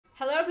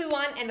Hello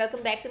everyone and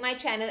welcome back to my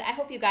channel. I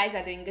hope you guys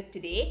are doing good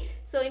today.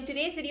 So in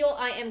today's video,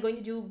 I am going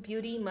to do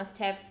beauty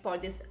must-haves for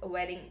this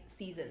wedding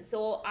season.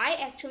 So I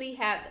actually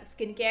have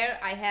skincare,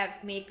 I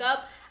have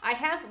makeup, I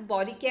have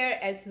body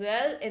care as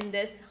well in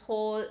this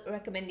whole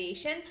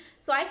recommendation.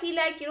 So I feel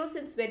like,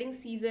 since wedding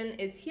season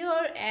is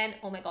here and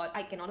oh my god,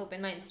 I cannot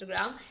open my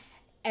Instagram.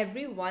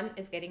 Everyone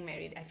is getting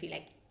married, I feel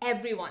like.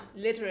 Everyone,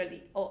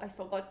 literally. Oh, I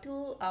forgot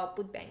to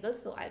put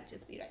bangles, so I'll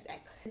just be right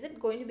back. Is it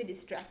going to be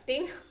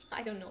distracting?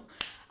 I don't know.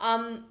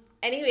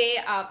 Anyway,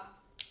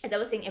 as I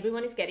was saying,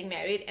 everyone is getting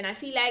married and I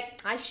feel like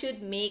I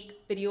should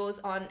make videos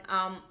on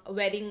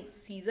wedding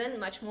season,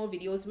 much more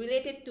videos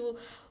related to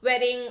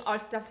wedding or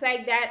stuff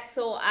like that.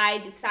 So I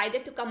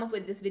decided to come up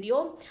with this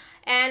video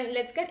and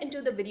let's get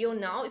into the video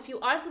now. If you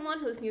are someone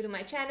who's new to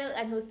my channel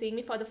and who's seeing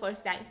me for the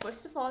first time,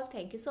 first of all,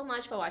 thank you so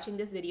much for watching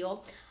this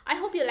video. I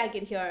hope you like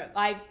it here.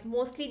 I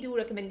mostly do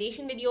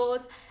recommendation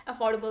videos,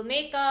 affordable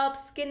makeup,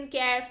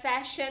 skincare,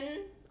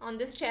 fashion on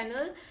this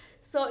channel.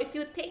 So if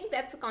you think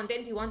that's the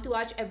content you want to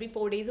watch every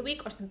 4 days a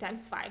week or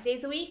sometimes 5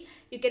 days a week,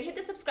 you can hit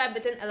the subscribe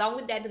button, along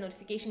with that the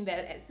notification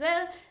bell as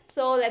well.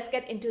 So let's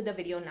get into the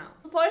video now.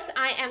 First,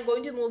 I am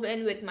going to move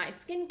in with my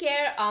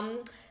skincare.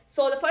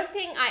 So the first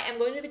thing I am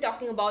going to be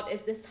talking about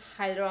is this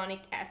hyaluronic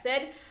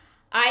acid.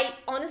 I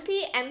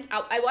honestly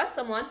I was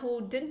someone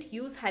who didn't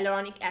use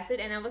hyaluronic acid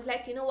and I was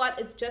like, you know what,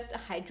 it's just a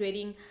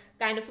hydrating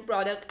kind of a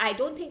product. I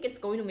don't think it's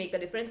going to make a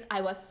difference. I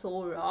was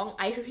so wrong.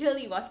 I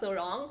really was so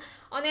wrong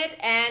on it.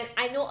 And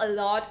I know a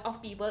lot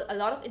of people, a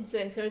lot of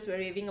influencers were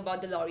raving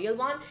about the L'Oreal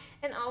one.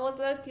 And I was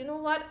like, you know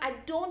what? I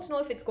don't know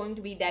if it's going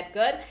to be that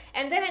good.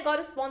 And then I got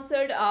a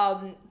sponsored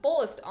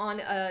post on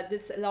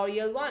this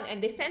L'Oreal one.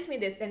 And they sent me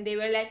this. And they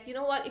were like, you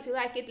know what? If you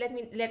like it,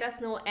 let us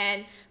know.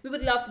 And we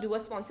would love to do a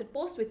sponsored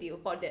post with you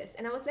for this.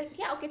 And I was like,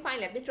 yeah, okay, fine.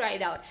 Let me try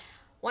it out.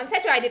 Once I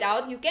tried it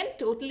out, you can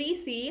totally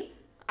see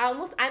I'm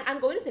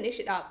going to finish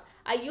it up.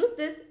 I use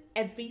this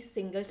every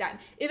single time.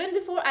 Even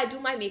before I do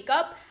my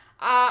makeup,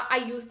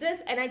 I use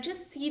this and I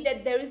just see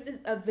that there is this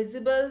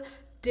visible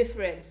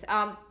difference.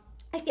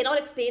 I cannot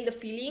explain the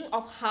feeling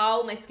of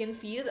how my skin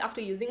feels after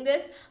using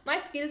this. My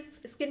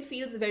skin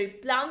feels very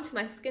plumped,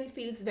 my skin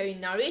feels very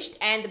nourished,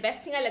 and the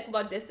best thing I like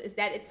about this is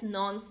that it's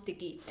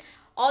non-sticky.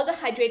 All the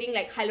hydrating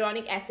like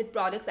hyaluronic acid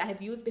products I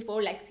have used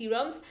before, like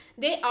serums,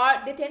 they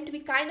tend to be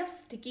kind of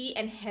sticky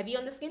and heavy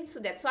on the skin. So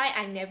that's why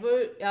I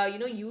never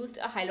used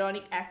a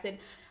hyaluronic acid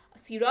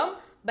serum.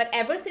 But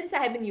ever since I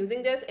have been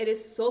using this, it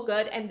is so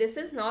good. And this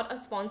is not a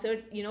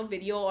sponsored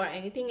video or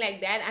anything like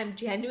that. I'm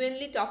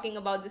genuinely talking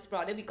about this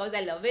product because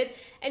I love it,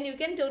 and you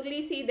can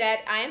totally see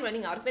that I am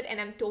running out of it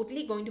and I'm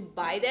totally going to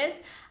buy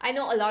this. I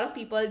know a lot of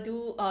people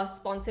do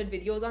sponsored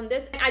videos on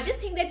this, and I just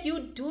think that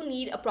you do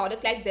need a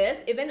product like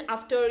this. Even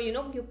after you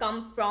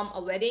come from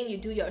a wedding, you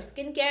do your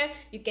skincare,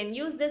 you can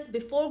use this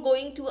before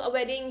going to a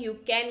wedding. You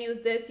can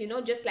use this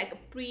just like a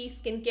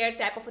pre-skincare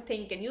type of a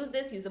thing. You can use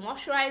this, use a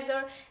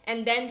moisturizer,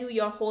 and then do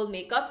your whole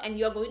makeup, and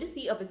you're going to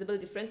see a visible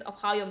difference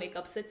of how your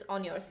makeup sits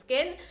on your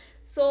skin.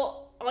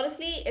 So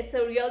honestly, it's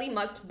a really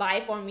must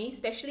buy for me,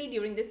 especially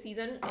during this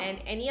season and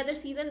any other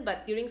season,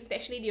 but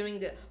especially during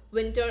the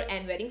winter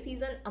and wedding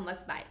season, a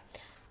must buy.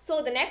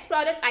 So the next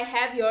product I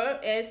have here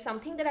is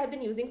something that I've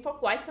been using for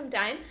quite some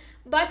time,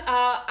 but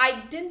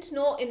I didn't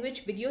know in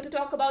which video to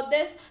talk about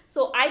this.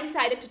 So I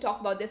decided to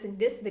talk about this in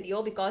this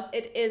video because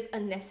it is a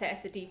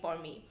necessity for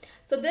me.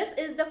 So this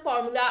is the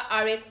Formula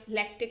RX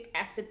Lactic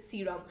Acid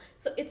Serum.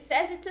 So it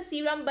says it's a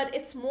serum, but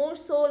it's more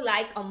so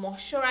like a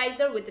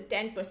moisturizer with a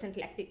 10%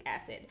 lactic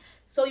acid.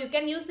 So you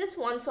can use this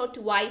once or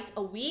twice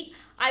a week.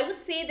 I would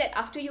say that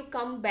after you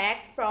come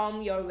back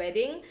from your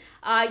wedding,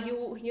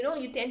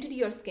 you tend to do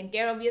your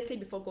skincare obviously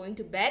before going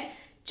to bed.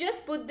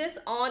 Just put this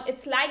on.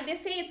 It's like, they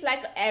say it's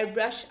like an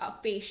airbrush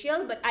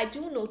facial, but I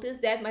do notice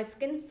that my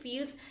skin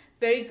feels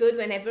very good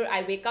whenever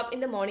I wake up in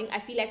the morning. I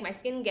feel like my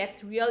skin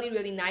gets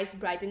really nice,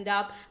 brightened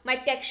up. My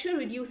texture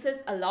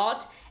reduces a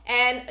lot,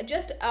 and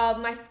just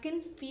my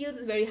skin feels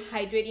very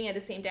hydrating at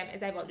the same time,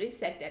 as I've already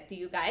said that to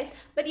you guys.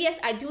 But yes,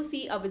 I do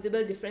see a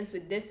visible difference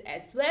with this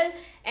as well,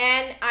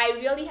 and I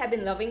really have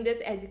been loving this.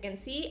 As you can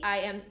see,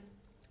 I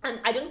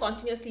don't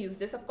continuously use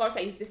this. Of course, I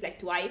use this like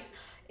twice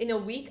in a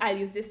week. I'll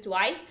use this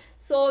twice.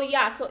 So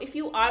yeah, so if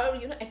you are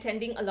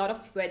attending a lot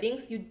of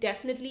weddings, you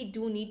definitely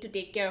do need to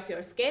take care of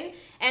your skin,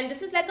 and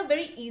this is like a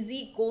very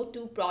easy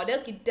go-to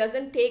product. It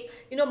doesn't take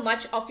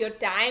much of your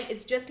time.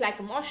 It's just like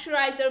a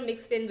moisturizer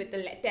mixed in with the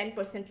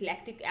 10%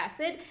 lactic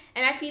acid,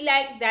 and I feel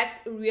like that's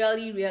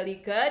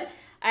really good.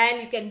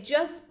 And you can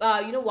just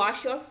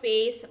wash your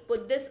face,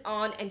 put this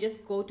on, and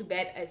just go to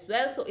bed as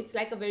well. So it's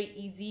like a very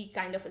easy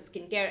kind of a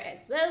skincare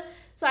as well.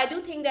 So I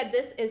do think that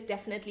this is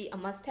definitely a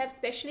must-have,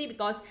 especially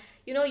because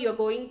you're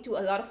going to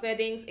a lot of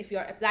weddings. If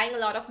you're applying a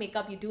lot of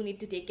makeup, you do need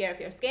to take care of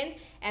your skin,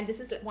 and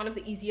this is one of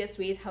the easiest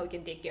ways how you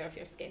can take care of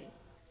your skin.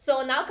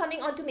 So now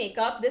coming on to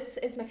makeup, this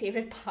is my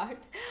favorite part.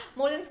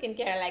 More than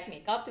skincare, I like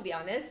makeup, to be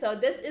honest. So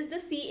this is the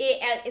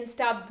CAL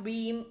Insta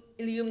Priming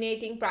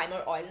Illuminating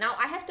Primer Oil. Now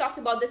I have talked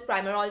about this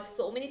primer oil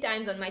so many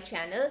times on my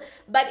channel,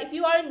 but if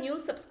you are a new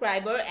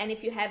subscriber and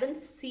if you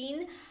haven't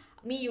seen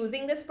me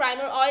using this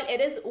primer oil.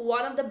 It is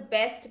one of the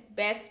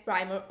best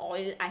primer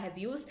oil I have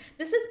used.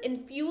 This is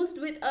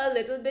infused with a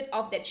little bit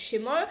of that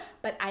shimmer,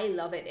 but I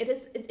love it.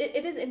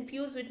 It is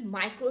infused with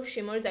micro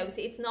shimmers, I would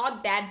say. It's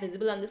not that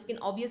visible on the skin.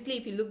 Obviously,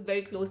 if you look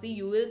very closely,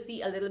 you will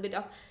see a little bit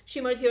of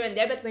shimmers here and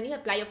there, but when you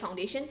apply your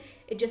foundation,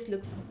 it just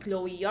looks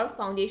glowy. Your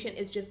foundation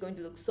is just going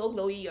to look so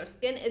glowy, your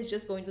skin is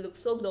just going to look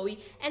so glowy,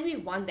 and we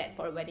want that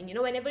for a wedding. You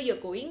know, whenever you're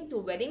going to a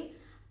wedding,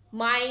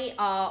 my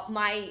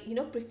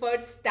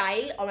preferred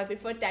style or my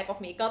preferred type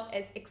of makeup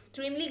is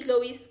extremely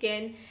glowy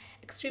skin,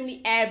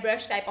 extremely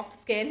airbrush type of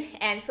skin,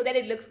 and so that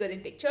it looks good in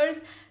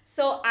pictures.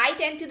 So I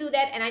tend to do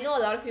that, and I know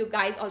a lot of you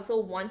guys also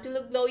want to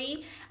look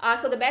glowy.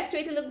 So the best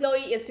way to look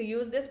glowy is to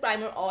use this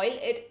primer oil.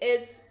 It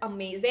is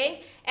amazing,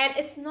 and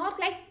it's not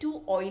like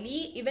too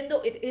oily. Even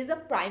though it is a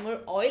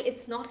primer oil,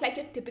 it's not like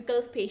your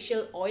typical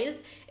facial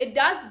oils. It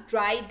does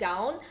dry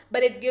down,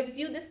 but it gives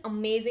you this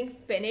amazing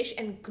finish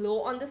and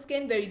glow on the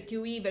skin, very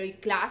dewy, very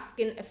glass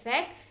skin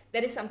effect.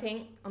 That is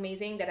something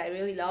amazing that I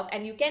really love,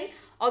 and you can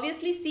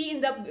obviously see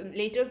in the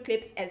later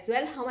clips as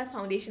well how my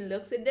foundation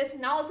looks with this.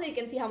 Now also you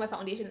can see how my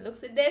foundation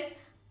looks with this.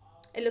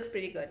 It looks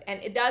pretty good,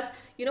 and it does,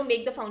 you know,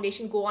 make the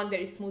foundation go on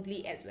very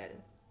smoothly as well.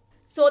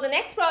 So the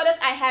next product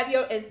I have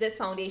here is this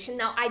foundation.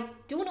 Now I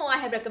do know I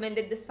have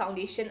recommended this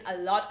foundation a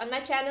lot on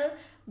my channel,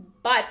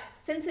 but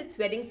since it's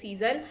wedding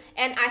season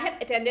and I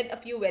have attended a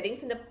few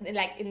weddings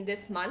in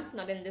this month,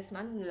 not in this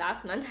month, in the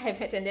last month, I have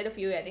attended a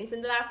few weddings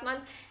in the last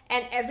month,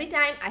 and every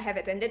time I have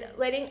attended a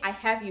wedding, I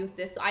have used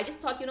this. So I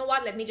just thought, you know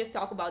what, let me just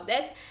talk about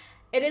this.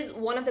 It is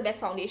one of the best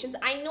foundations.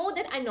 I know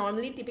that I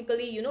normally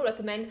typically, you know,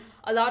 recommend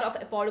a lot of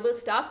affordable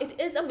stuff. It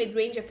is a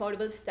mid-range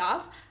affordable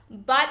stuff,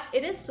 but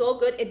it is so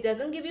good. It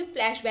doesn't give you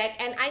flashback,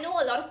 and I know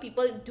a lot of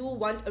people do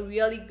want a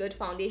really good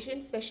foundation,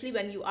 especially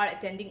when you are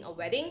attending a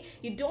wedding.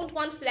 You don't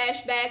want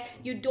flashback,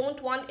 you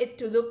don't want it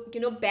to look,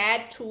 you know,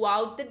 bad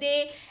throughout the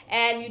day,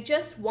 and you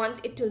just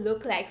want it to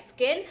look like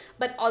skin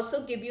but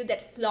also give you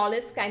that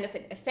flawless kind of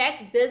an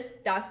effect. This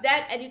does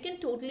that, and you can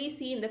totally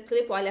see in the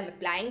clip while I'm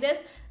applying this.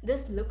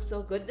 This looks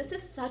so good. This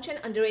is such an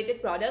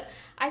underrated product.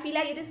 I feel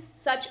like it is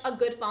such a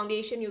good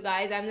foundation, you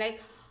guys. I'm like,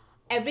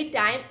 every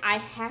time I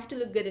have to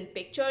look good in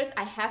pictures,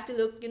 I have to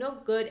look, you know,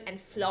 good and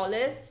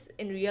flawless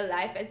in real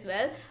life as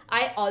well.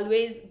 I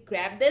always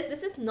grab this.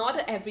 This is not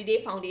an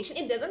everyday foundation.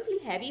 It doesn't feel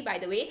heavy, by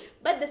the way,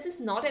 but this is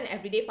not an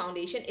everyday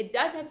foundation. It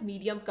does have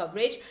medium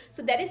coverage,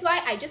 so that is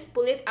why I just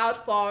pull it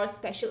out for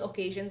special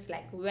occasions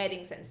like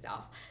weddings and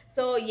stuff.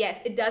 So yes,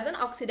 it doesn't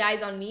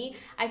oxidize on me.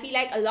 I feel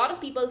like a lot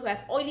of people who have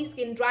oily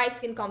skin, dry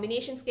skin,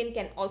 combination skin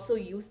can also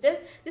use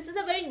this. This is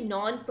a very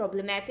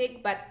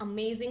non-problematic but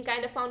amazing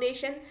kind of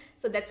foundation,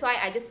 so that's why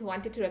I just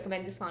wanted to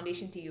recommend this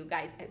foundation to you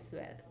guys as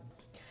well.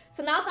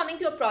 So now coming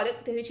to a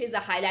product which is a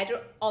highlighter.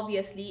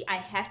 Obviously, I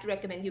have to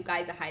recommend you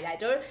guys a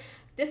highlighter.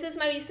 This is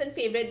my recent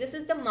favorite. This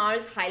is the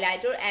Mars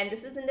highlighter, and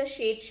this is in the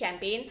shade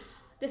Champagne.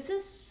 This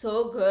is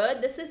so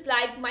good. This is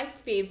like my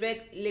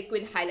favorite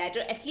liquid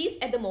highlighter, at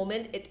least at the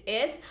moment it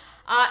is.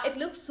 It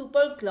looks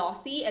super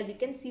glossy. As you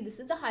can see, this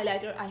is the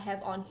highlighter I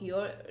have on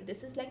here.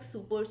 This is like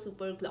super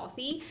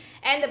glossy,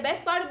 and the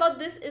best part about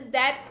this is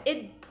that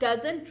it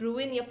doesn't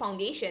ruin your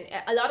foundation.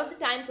 A lot of the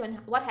times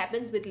what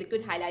happens with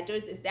liquid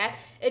highlighters is that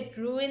it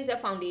ruins your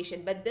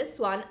foundation, but this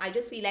one I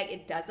just feel like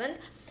it doesn't.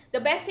 The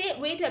best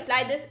way to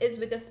apply this is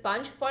with a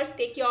sponge. First,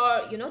 take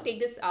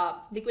this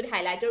liquid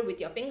highlighter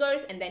with your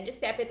fingers and then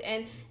just tap it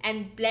in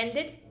and blend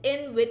it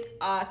in with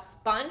a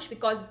sponge,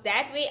 because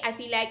that way I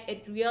feel like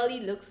it really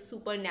looks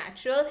super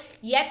natural,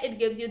 yet it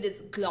gives you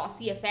this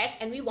glossy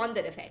effect, and we want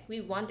that effect. We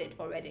want it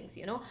for weddings,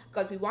 you know,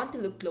 because we want to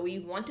look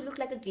glowy, we want to look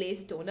like a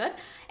glazed donut,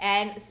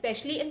 and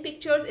especially in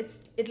pictures,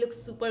 it looks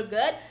super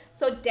good.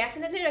 So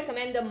definitely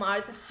recommend the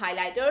Mars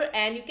highlighter,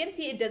 and you can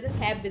see it doesn't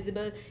have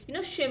visible, you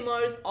know,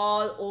 shimmers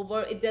all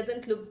over. It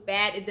doesn't look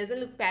bad, it doesn't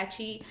look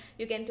patchy.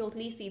 You can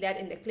totally see that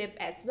in the clip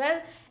as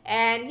well,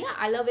 and yeah,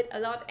 I love it a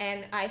lot,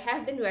 and I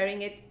have been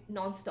wearing it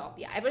non-stop.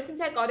 Yeah, ever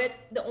since I got it,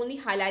 the only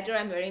highlighter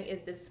I'm wearing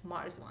is this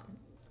Mars one.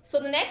 So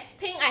the next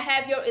thing I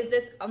have here is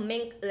this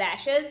mink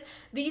lashes.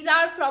 These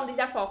are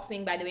Fox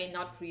Mink, by the way,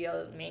 not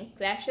real mink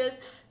lashes.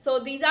 So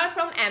these are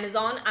from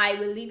Amazon. I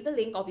will leave the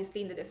link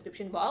obviously in the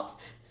description box.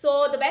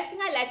 So the best thing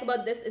I like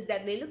about this is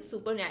that they look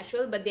super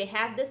natural, but they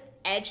have this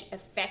edge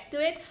effect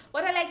to it.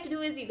 What I like to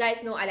do is, you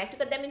guys know, I like to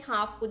cut them in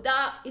half, put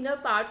the inner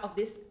part of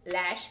this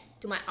lash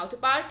to my outer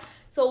part.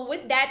 So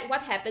with that,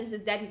 what happens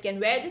is that you can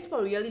wear this for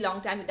a really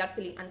long time without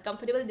feeling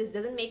uncomfortable. This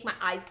doesn't make my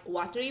eyes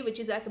watery, which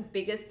is like the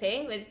biggest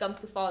thing when it comes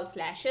to false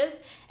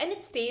lashes, and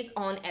it stays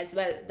on as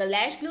well. The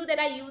lash glue that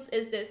I use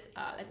is this,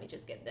 let me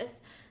just get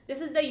this. This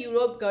is the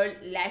Europe Girl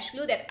lash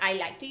glue that I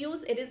like to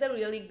use. It is a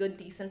really good,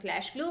 decent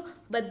lash glue,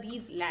 but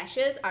these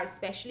lashes are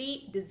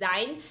specially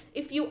designed.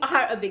 If you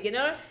are a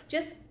beginner,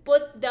 just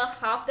put the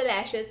half the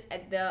lashes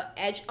at the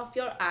edge of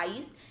your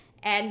eyes,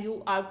 and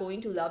you are going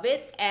to love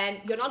it, and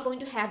you're not going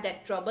to have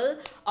that trouble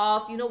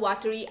of, you know,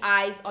 watery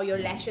eyes or your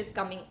lashes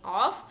coming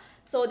off.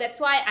 So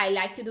that's why I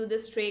like to do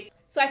this trick.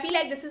 So I feel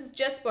like this is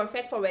just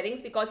perfect for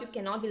weddings because you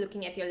cannot be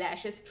looking at your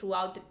lashes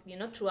throughout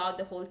throughout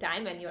the whole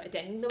time when you're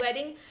attending the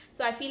wedding.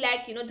 So I feel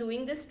like,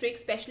 doing this trick,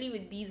 especially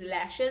with these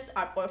lashes,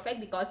 are perfect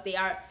because they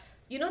are,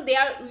 they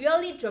are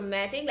really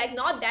dramatic, like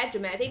not that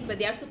dramatic, but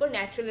they are super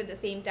natural at the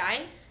same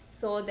time.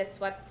 So that's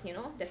what,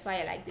 that's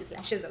why I like these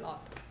lashes a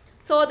lot.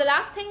 So the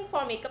last thing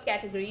for makeup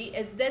category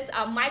is this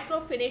micro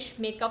finish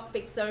makeup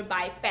fixer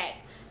by PAC.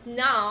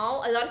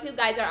 Now a lot of you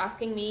guys are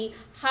asking me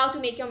how to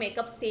make your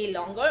makeup stay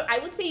longer. I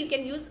would say you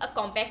can use a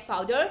compact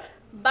powder,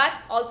 but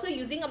also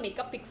using a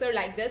makeup fixer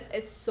like this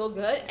is so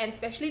good, and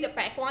especially the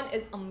PAC one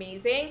is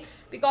amazing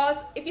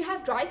because if you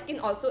have dry skin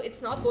also,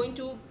 it's not going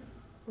to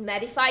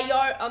mattify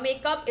your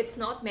makeup. It's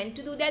not meant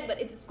to do that, but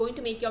it's going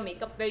to make your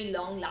makeup very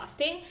long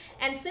lasting.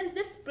 And since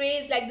this spray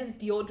is like this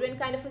deodorant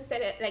kind of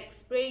a like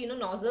spray,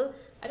 nozzle,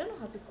 I don't know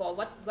how to call,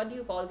 what do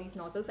you call these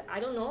nozzles?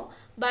 I don't know,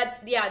 but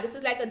yeah, this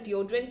is like a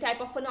deodorant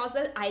type of a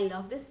nozzle. I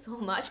love this so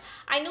much.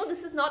 I know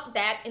this is not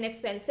that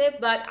inexpensive,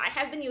 but I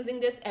have been using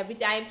this every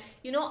time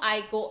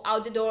I go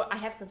out the door. I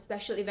have some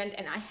special event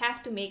and I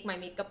have to make my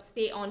makeup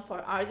stay on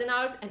for hours and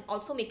hours and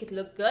also make it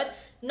look good,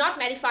 not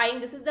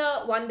mattifying. This is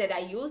the one that I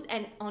use,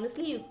 and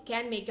honestly you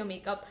can make your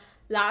makeup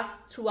last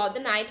throughout the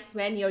night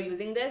when you're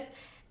using this.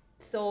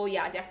 So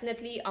yeah,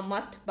 definitely a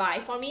must buy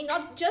for me,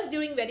 not just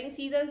during wedding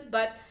seasons,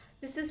 but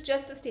this is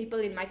just a staple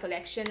in my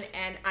collection,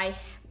 and I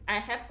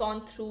have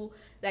gone through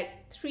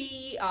like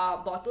 3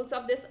 bottles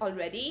of this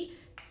already.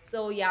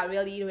 So yeah,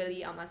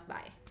 really a must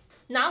buy.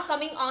 Now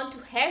coming on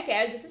to hair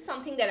care, this is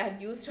something that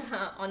I've used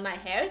on my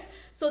hairs.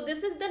 So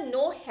this is the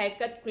No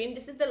Haircut Cream.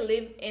 This is the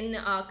Live-In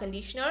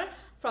conditioner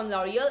from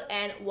L'Oreal,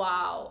 and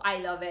wow, I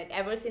love it.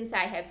 Ever since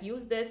I have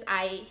used this,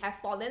 I have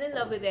fallen in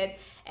love with it,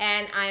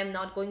 and I am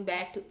not going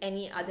back to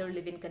any other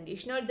Live-In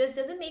conditioner. This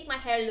doesn't make my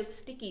hair look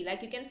sticky.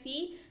 Like you can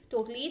see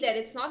totally that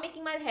it's not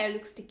making my hair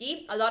look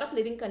sticky. A lot of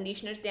Live-In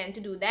conditioners tend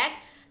to do that.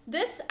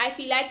 This, I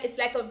feel like it's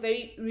like a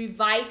very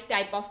revived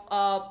type of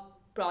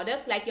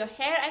product. Like your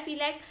hair, I feel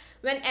like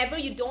whenever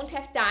you don't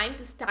have time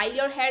to style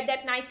your hair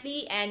that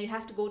nicely and you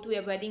have to go to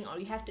a wedding or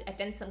you have to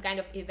attend some kind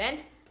of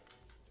event,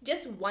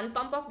 just one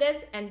pump of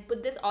this and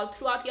put this all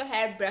throughout your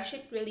hair, brush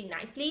it really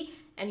nicely,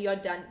 and you're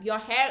done. Your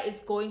hair is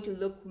going to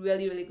look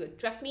really good.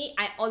 Trust me,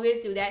 I always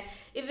do that,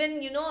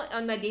 even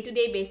on my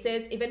day-to-day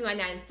basis, even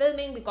when I'm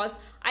filming, because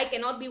I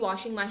cannot be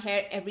washing my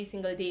hair every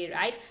single day,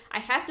 right? I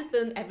have to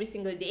film every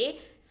single day.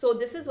 So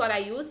this is what I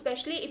use,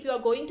 especially if you are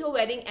going to a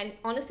wedding and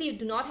honestly you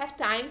do not have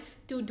time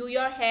to do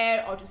your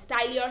hair or to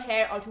style your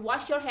hair or to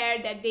wash your hair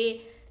that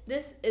day.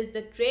 This is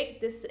the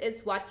trick. This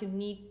is what you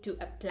need to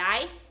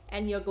apply,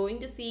 and you're going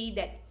to see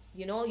that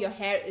your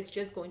hair is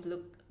just going to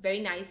look very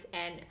nice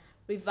and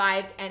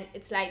revived, and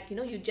it's like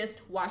you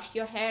just washed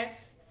your hair.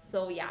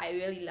 So yeah, I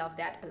really love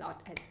that a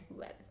lot as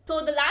well.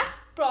 So the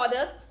last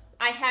product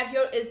I have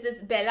here is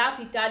this Bella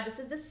Vita. This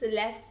is the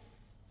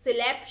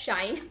Celeb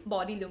Shine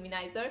Body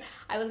Luminizer.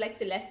 I was like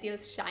Celestial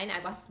Shine, I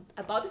was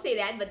about to say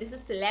that, but this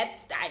is Celeb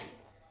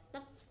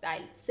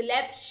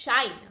Celeb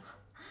Shine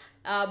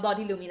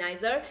body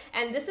luminizer,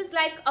 and this is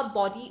like a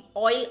body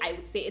oil, I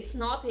would say. It's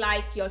not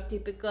like your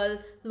typical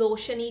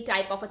lotiony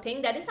type of a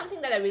thing. That is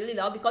something that I really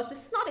love because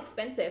this is not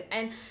expensive,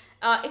 and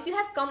if you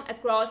have come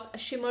across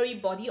shimmery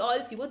body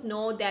oils, you would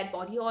know that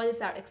body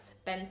oils are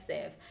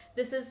expensive.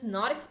 This is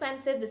not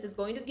expensive. This is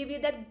going to give you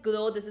that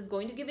glow. This is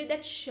going to give you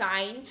that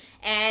shine,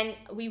 and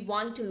we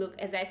want to look,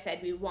 as I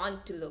said, we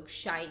want to look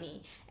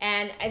shiny.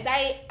 And as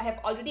I have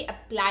already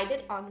applied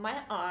it on my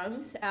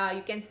arms,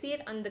 you can see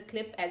it on the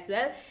clip as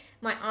well.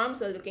 My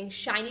arms are looking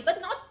shiny,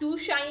 but not too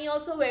shiny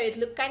also where it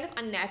look kind of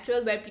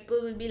unnatural, where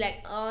people will be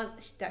like,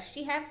 does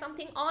she have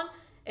something on?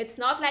 It's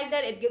not like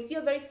that. It gives you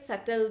a very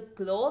subtle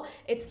glow.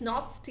 It's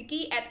not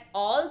sticky at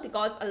all,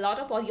 because a lot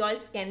of body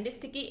oils can be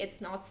sticky.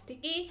 It's not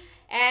sticky,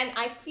 and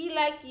I feel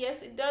like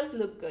yes, it does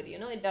look good.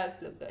 It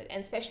does look good,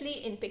 and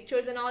especially in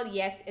pictures and all,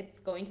 yes, it's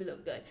going to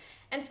look good.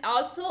 And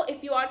also,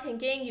 if you are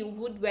thinking you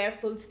would wear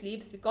full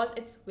sleeves because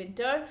it's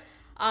winter,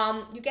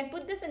 you can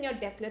put this in your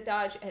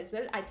décolletage as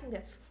well. I think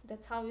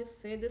that's how you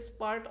say this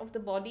part of the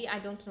body. I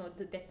don't know,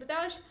 the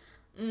décolletage,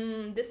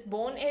 this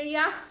bone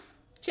area,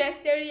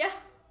 chest area.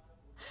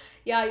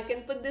 Yeah, you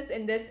can put this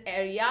in this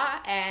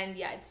area, and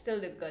yeah, it still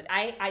look good.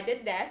 I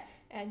did that,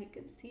 and you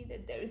can see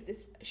that there is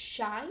this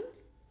shine.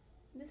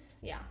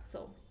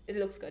 So it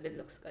looks good. It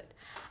looks good.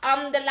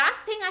 The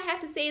last thing I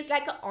have to say is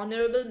like an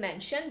honorable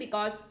mention,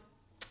 because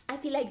I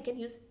feel like you can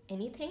use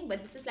anything,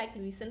 but this is like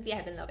recently I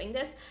have been loving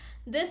this.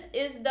 This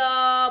is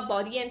the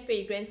Body and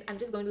Fragrance. I'm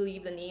just going to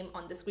leave the name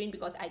on the screen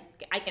because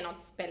I cannot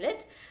spell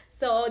it.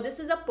 So this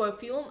is a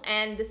perfume,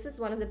 and this is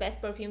one of the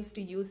best perfumes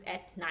to use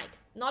at night.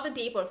 Not a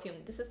day perfume.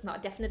 This is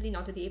definitely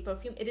not a day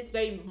perfume. It is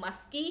very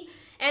musky,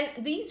 and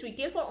these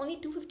retail for only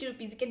 250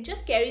 rupees. You can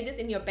just carry this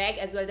in your bag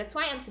as well. That's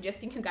why I'm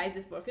suggesting you guys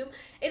this perfume.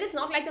 It is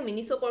not like the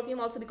Miniso perfume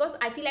also, because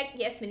I feel like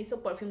yes,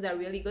 Miniso perfumes are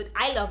really good.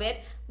 I love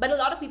it, but a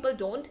lot of people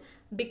don't,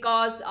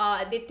 because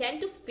they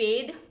tend to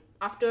fade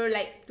after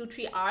like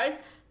 2-3 hours.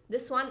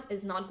 This one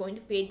is not going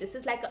to fade. This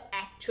is like an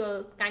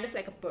actual kind of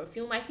like a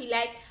perfume. I feel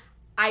like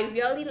I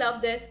really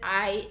love this.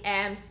 I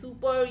am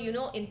super, you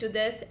know, into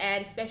this,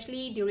 and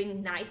especially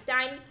during night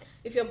time,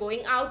 if you're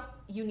going out,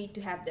 you need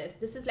to have this.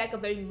 This is like a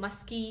very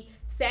musky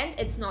scent.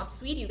 It's not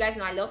sweet. You guys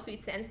know I love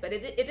sweet scents, but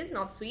it is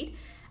not sweet.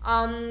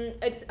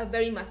 It's a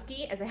very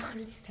musky, as I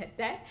already said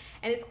that,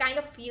 and it kind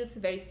of feels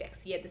very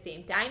sexy at the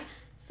same time.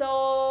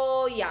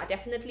 So yeah,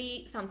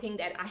 definitely something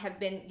that I have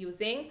been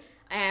using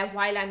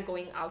while I'm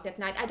going out at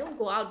night. I don't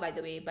go out, by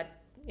the way, but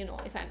you know,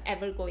 if I'm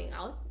ever going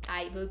out,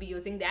 I will be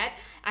using that.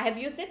 I have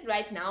used it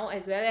right now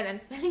as well, and I'm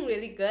smelling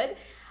really good.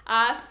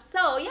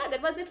 So yeah,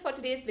 that was it for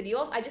today's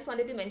video. I just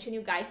wanted to mention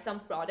you guys some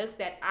products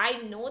that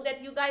I know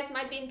that you guys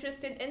might be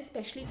interested in,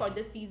 especially for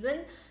this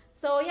season.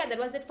 So yeah, that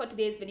was it for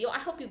today's video. I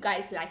hope you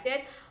guys liked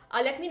it.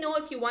 Let me know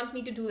if you want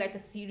me to do like a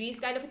series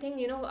kind of a thing,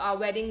 you know,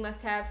 wedding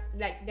must have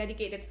like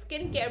dedicated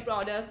skincare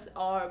products,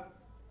 or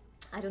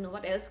I don't know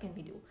what else can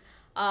we do.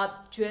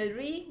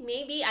 Jewelry,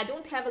 maybe. I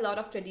don't have a lot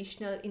of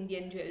traditional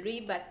Indian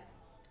jewelry, but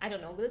I don't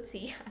know, we'll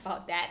see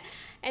about that.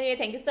 Anyway,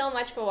 thank you so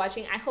much for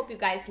watching. I hope you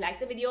guys liked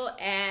the video,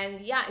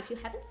 and yeah, if you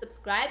haven't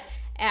subscribed,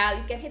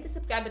 you can hit the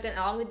subscribe button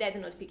along with that the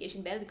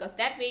notification bell, because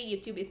that way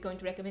YouTube is going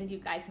to recommend you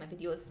guys my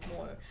videos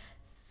more.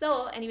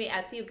 So anyway,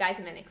 I'll see you guys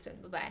in my next one.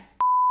 Bye bye.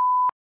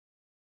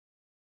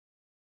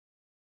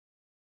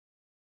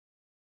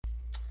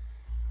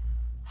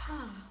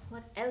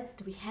 What else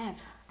do we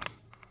have?